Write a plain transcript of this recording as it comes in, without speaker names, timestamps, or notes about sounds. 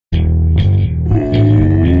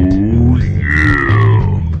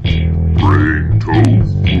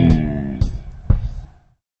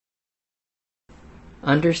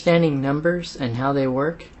Understanding numbers and how they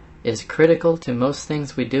work is critical to most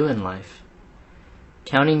things we do in life.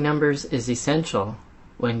 Counting numbers is essential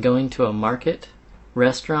when going to a market,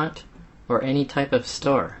 restaurant, or any type of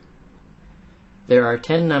store. There are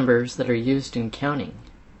 10 numbers that are used in counting.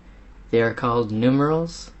 They are called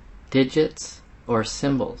numerals, digits, or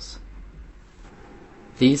symbols.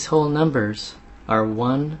 These whole numbers are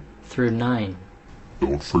 1 through 9.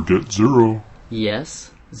 Don't forget 0.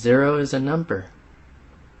 Yes, 0 is a number.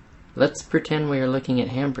 Let's pretend we are looking at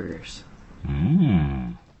hamburgers.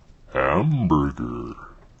 Hamburger.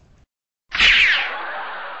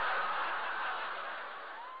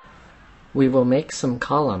 We will make some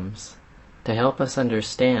columns to help us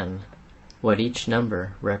understand what each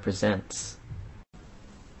number represents.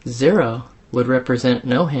 0 would represent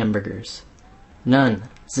no hamburgers. None,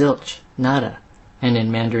 zilch, nada. And in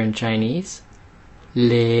Mandarin Chinese,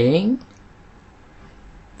 ling.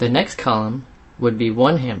 The next column would be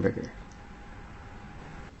 1 hamburger.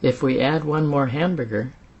 If we add one more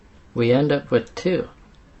hamburger, we end up with 2.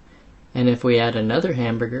 And if we add another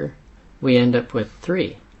hamburger, we end up with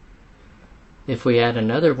 3. If we add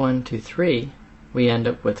another one to 3, we end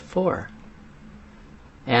up with 4.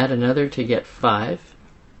 Add another to get 5.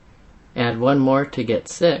 Add one more to get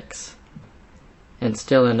 6. And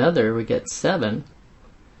still another, we get 7.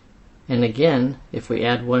 And again, if we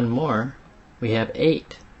add one more, we have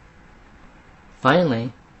 8.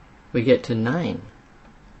 Finally, we get to 9.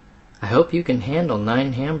 I hope you can handle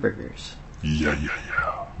 9 hamburgers. Yeah.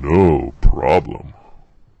 No problem.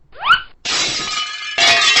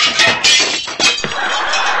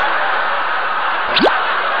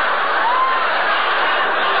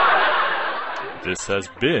 This has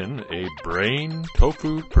been a Brain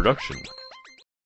Tofu production.